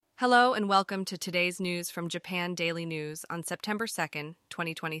Hello and welcome to today's news from Japan Daily News on September 2nd,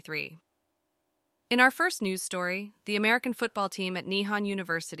 2023. In our first news story, the American football team at Nihon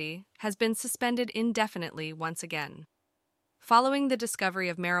University has been suspended indefinitely once again. Following the discovery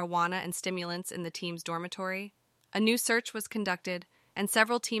of marijuana and stimulants in the team's dormitory, a new search was conducted and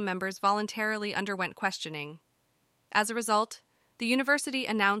several team members voluntarily underwent questioning. As a result, the university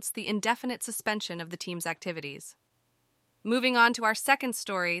announced the indefinite suspension of the team's activities. Moving on to our second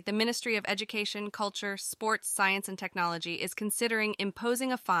story, the Ministry of Education, Culture, Sports, Science, and Technology is considering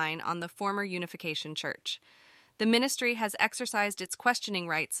imposing a fine on the former Unification Church. The ministry has exercised its questioning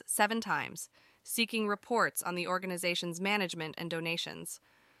rights 7 times, seeking reports on the organization's management and donations.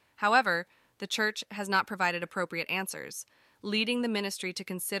 However, the church has not provided appropriate answers, leading the ministry to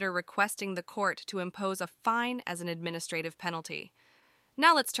consider requesting the court to impose a fine as an administrative penalty.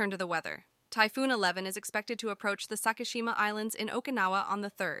 Now let's turn to the weather. Typhoon 11 is expected to approach the Sakishima Islands in Okinawa on the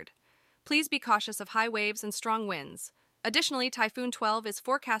 3rd. Please be cautious of high waves and strong winds. Additionally, Typhoon 12 is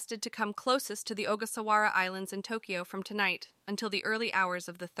forecasted to come closest to the Ogasawara Islands in Tokyo from tonight until the early hours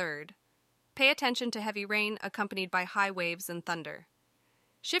of the 3rd. Pay attention to heavy rain accompanied by high waves and thunder.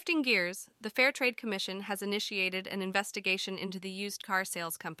 Shifting gears, the Fair Trade Commission has initiated an investigation into the used car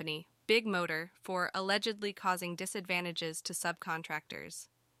sales company, Big Motor, for allegedly causing disadvantages to subcontractors.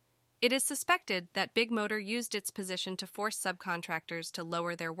 It is suspected that Big Motor used its position to force subcontractors to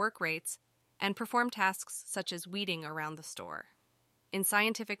lower their work rates and perform tasks such as weeding around the store. In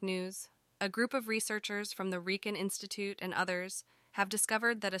scientific news, a group of researchers from the Riken Institute and others have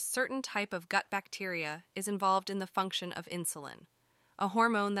discovered that a certain type of gut bacteria is involved in the function of insulin, a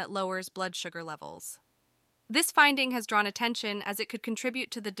hormone that lowers blood sugar levels. This finding has drawn attention as it could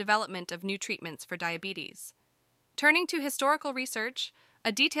contribute to the development of new treatments for diabetes. Turning to historical research,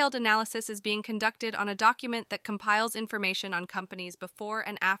 a detailed analysis is being conducted on a document that compiles information on companies before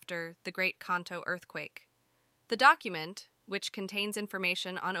and after the Great Kanto earthquake. The document, which contains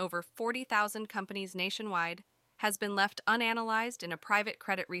information on over 40,000 companies nationwide, has been left unanalyzed in a private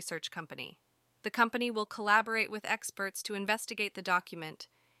credit research company. The company will collaborate with experts to investigate the document,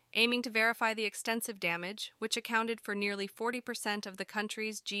 aiming to verify the extensive damage, which accounted for nearly 40% of the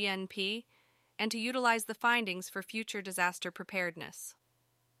country's GNP, and to utilize the findings for future disaster preparedness.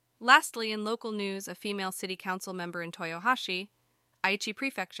 Lastly, in local news, a female city council member in Toyohashi, Aichi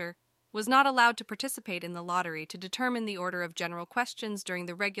Prefecture, was not allowed to participate in the lottery to determine the order of general questions during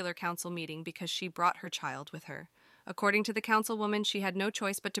the regular council meeting because she brought her child with her. According to the councilwoman, she had no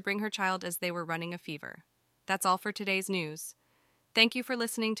choice but to bring her child as they were running a fever. That's all for today's news. Thank you for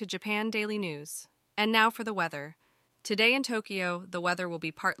listening to Japan Daily News. And now for the weather. Today in Tokyo, the weather will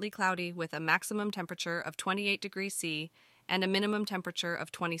be partly cloudy with a maximum temperature of 28 degrees C and a minimum temperature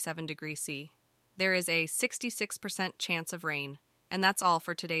of 27 degrees C. There is a 66% chance of rain. And that's all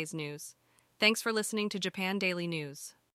for today's news. Thanks for listening to Japan Daily News.